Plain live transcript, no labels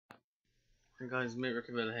Hey guys,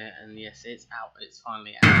 Miracle here, and yes, it's out. It's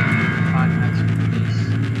finally out. 5 minutes from this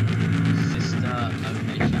sister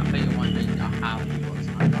location. I bet you're wondering how we got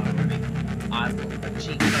to my car already. I've got a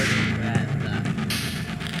cheat code in there that I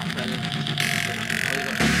put in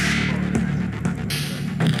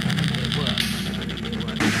it works. I think it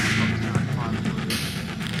works. I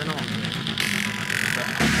don't know what I'm doing, but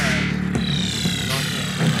I heard log in.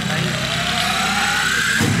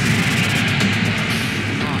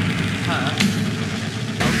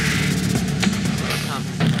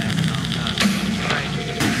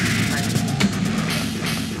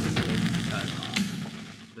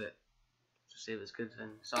 See if it's good then.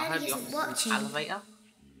 So I heard the office in the elevator.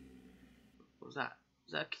 What was that?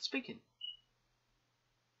 Was that a kid speaking?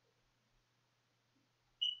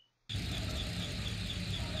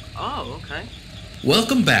 Oh, okay.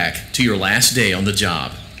 Welcome back to your last day on the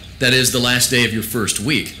job. That is the last day of your first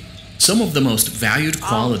week. Some of the most valued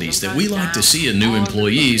qualities that we like to see in new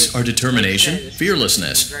employees are determination,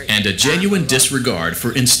 fearlessness, and a genuine disregard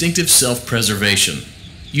for instinctive self-preservation.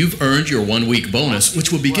 You've earned your 1-week bonus, which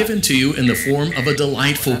will be given to you in the form of a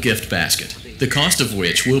delightful gift basket, the cost of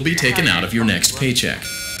which will be taken out of your next paycheck.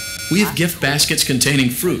 We have gift baskets containing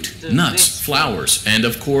fruit, nuts, flowers, and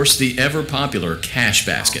of course the ever-popular cash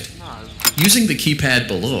basket. Using the keypad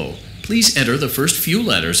below, please enter the first few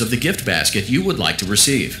letters of the gift basket you would like to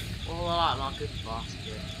receive. Well, I like my gift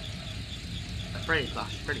basket. Pretty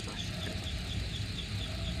plush.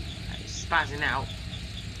 It's spazzing out.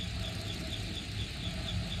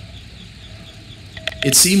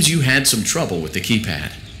 It seems you had some trouble with the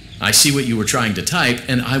keypad. I see what you were trying to type,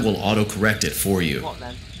 and I will auto-correct it for you. What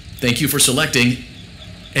then? Thank you for selecting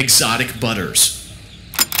Exotic Butters.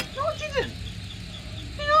 No, I didn't.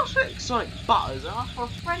 You asked for Exotic Butters, I asked for a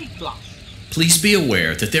Freddy plush. Please be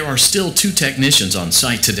aware that there are still 2 technicians on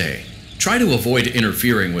site today. Try to avoid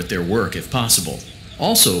interfering with their work if possible.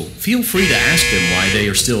 Also, feel free to ask them why they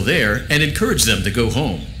are still there and encourage them to go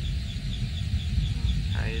home.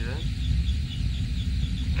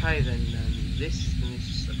 Okay then, this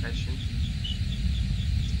location.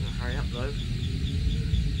 Hurry up though.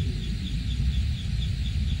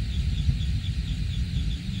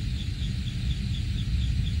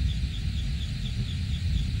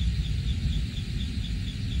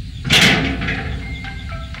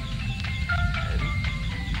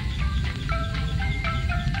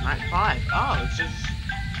 Night 5. Oh, it's just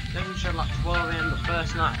doesn't show like 12 AM the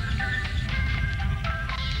first night.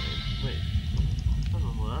 Wait.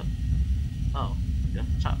 Oh, you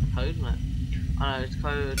have to type the code, mate. I know it's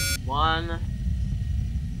code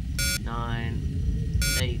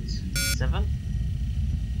 1987.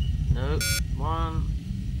 No,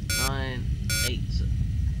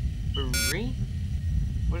 1983.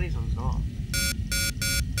 What are these ones not?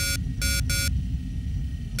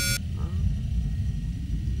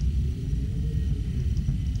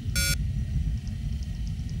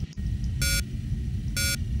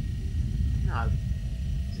 No.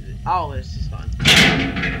 Oh, this is fine.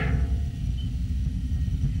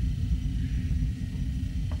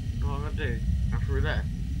 What am I gonna do? Go through there.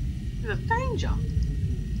 There's a danger.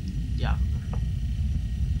 Yeah.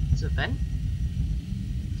 Is it then?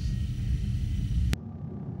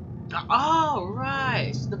 Oh, right.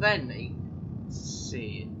 It's the vent. Let's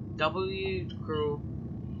see. W to crawl.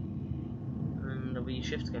 And W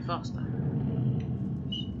shift to go faster.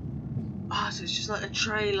 Ah, so it's just like a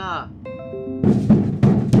trailer.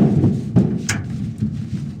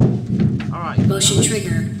 Alright. Motion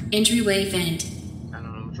trigger. Entryway vent. Hang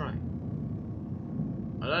on, I'm trying.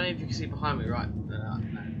 I don't know if you can see behind me, right? No.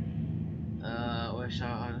 Where shall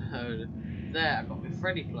I know? There, I've got my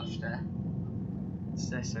Freddy plush there. It's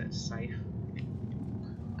there so it's safe.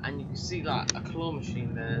 And you can see like a claw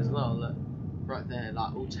machine there as well, look. Right there,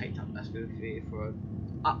 like all taped up. That's going to be for an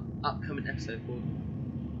upcoming episode called.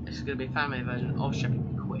 It's going to be a family version of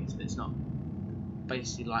Shipping Quits, but it's not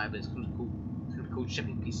basically live, but it's going to be called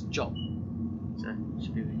Shipping Piece of Job. So,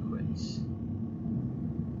 Shipping Quits.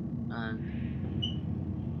 And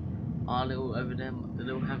our little over there, the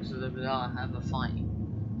little hamsters over there have a fight.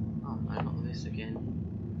 Oh no, not this again.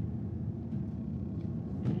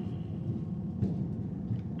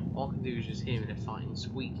 All I can do is just hear them fighting,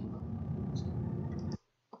 squeaking.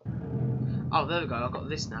 Oh, there we go, I've got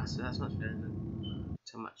this now, so that's much better than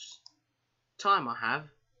how much time I have.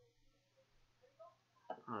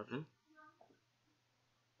 Ivan.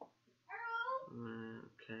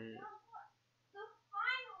 Okay.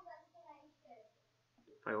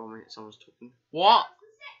 Wait 1 minute, someone's talking. What?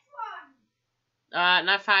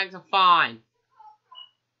 No thanks, I'm fine.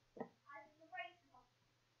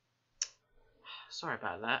 Sorry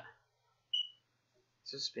about that.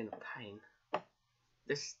 It's just been a pain.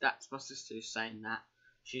 That's my sister who's saying that.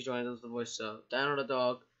 She's joined us the voice of Donald the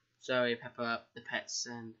dog, Zoe, Pepper, the pets,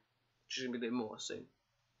 and she's gonna be doing more soon.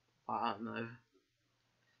 But I don't know.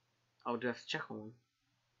 I'll do have to check on one.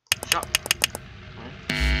 Shut.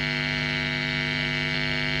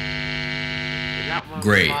 Right.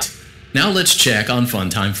 Great. Now let's check on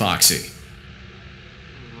Funtime Foxy.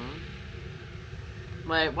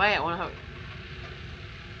 Wait, I wanna have.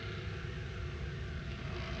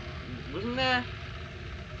 Wasn't there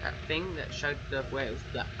that thing that showed where it was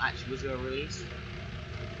that actually was gonna release?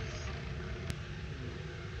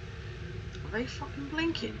 Are they fucking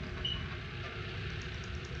blinking?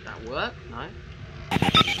 Did that work? No.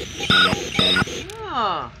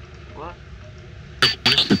 Ah, what?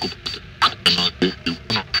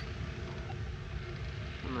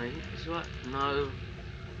 Maybe this work? No.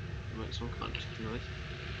 Make some kind of noise.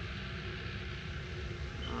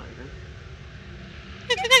 Alright then.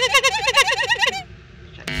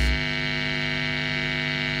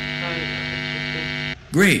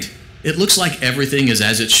 Great. It looks like everything is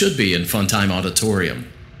as it should be in Funtime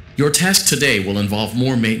Auditorium. Your task today will involve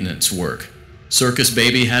more maintenance work. Circus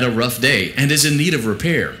Baby had a rough day and is in need of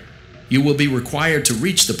repair. You will be required to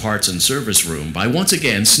reach the parts and service room by once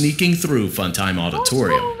again sneaking through Funtime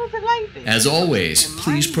Auditorium. As always,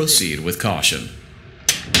 please proceed with caution.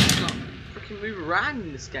 Freaking move around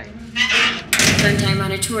in this game. Funtime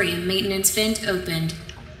Auditorium maintenance vent opened.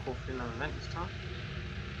 Of course, another event this time.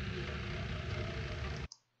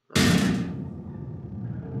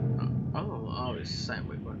 Oh, it's the same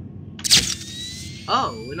week one.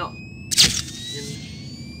 Oh, we're not.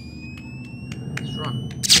 Let's run.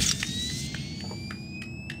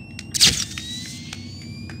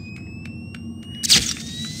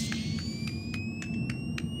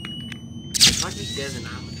 If I just get an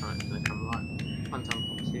avatar, it's gonna come right. Funtime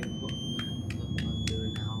Foxy, what I'm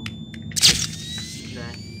doing now.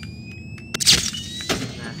 There.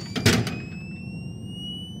 There.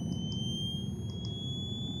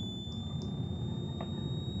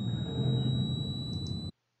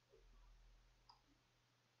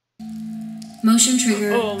 Motion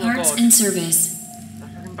trigger, Oh my parts God. and service.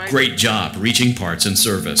 Great job reaching parts and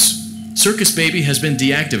service. Circus Baby has been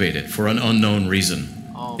deactivated for an unknown reason.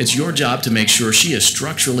 It's your job to make sure she is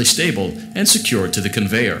structurally stable and secured to the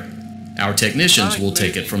conveyor. Our technicians will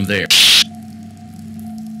take it from there.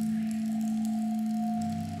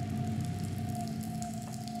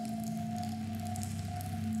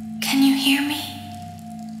 Can you hear me?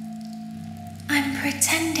 I'm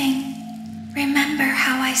pretending. Remember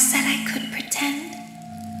how I said I could pretend?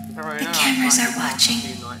 The cameras are watching.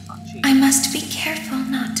 I must be careful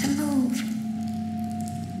not to move.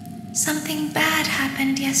 Something bad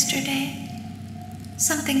happened yesterday.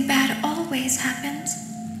 Something bad always happens.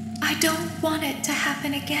 I don't want it to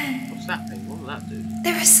happen again. What's that thing? What will that do?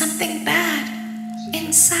 There is something bad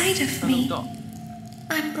inside of me. Dot.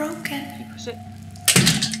 I'm broken. Can you press it?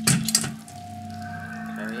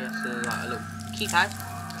 Okay, yeah, so like a little keypad.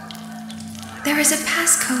 There is a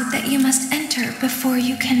passcode that you must enter before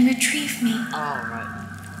you can retrieve me. Oh, right.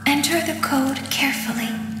 Enter the code carefully.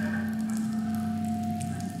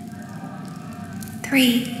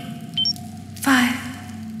 3, 5.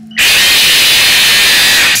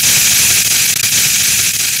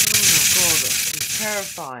 Oh my god, that's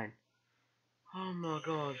terrifying. Oh my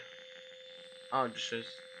god. Oh, it just shows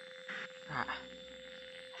that. I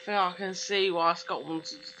think I can see why Scott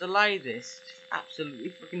wants to delay this. It's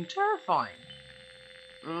absolutely freaking terrifying.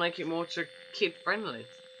 And make it more to kid friendly.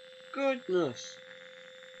 Goodness.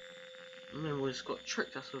 And then we just got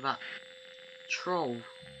tricked us with that troll.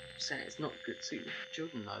 Saying it's not good suited for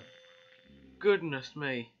children though. Goodness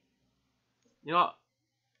me. You know what?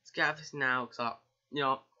 Let's get out of this now because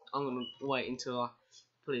I'm gonna wait until I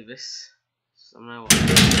play this. So I know what.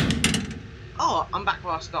 Oh, I'm back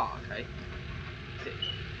where I start, okay.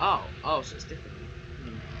 Oh, so it's different.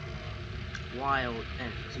 Wild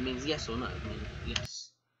end. So it means yes or no. It means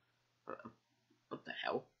yes. What the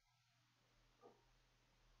hell?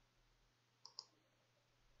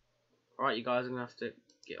 Alright, you guys, I'm gonna have to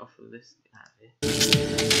get off of this. Get out of here.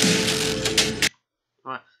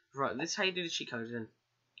 Right, this is how you do the cheat codes then.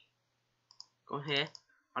 Go on here.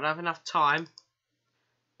 I don't have enough time.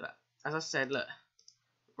 But as I said, look.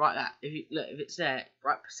 Write that. If it's there,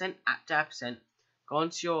 write %appdata%. Go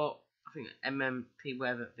onto your MMP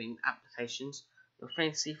whatever thing applications.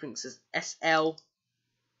 You'll see things as SL.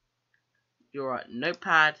 You'll write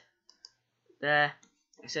notepad. There.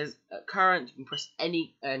 It says current. You can press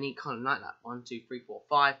any kind of like that. 1, 2, 3, 4,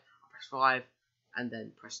 5. I'll press 5, and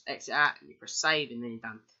then press exit out, and you press save, and then you're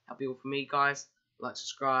done. That'll be all for me, guys. Like,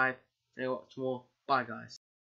 subscribe. Watch more. Bye, guys.